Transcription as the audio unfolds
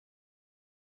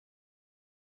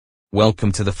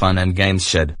Welcome to the Fun and Games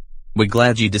Shed. We're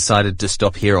glad you decided to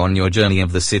stop here on your journey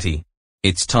of the city.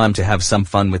 It's time to have some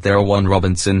fun with Erewhon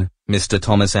Robinson, Mr.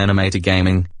 Thomas Animator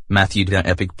Gaming,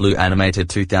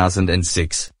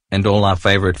 MatthewDaEpikBlueAnimator2006, and all our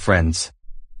favorite friends.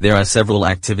 There are several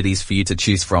activities for you to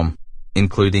choose from,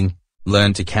 including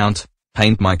Learn to Count,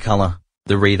 Paint My Color,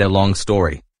 the Read-Along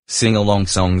Story, Sing-Along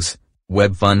Songs,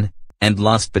 Web Fun, and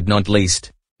last but not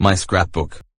least, My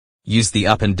Scrapbook. Use the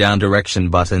up and down direction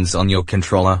buttons on your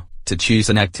controller to choose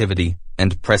an activity,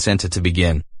 and press enter to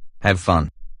begin. Have fun.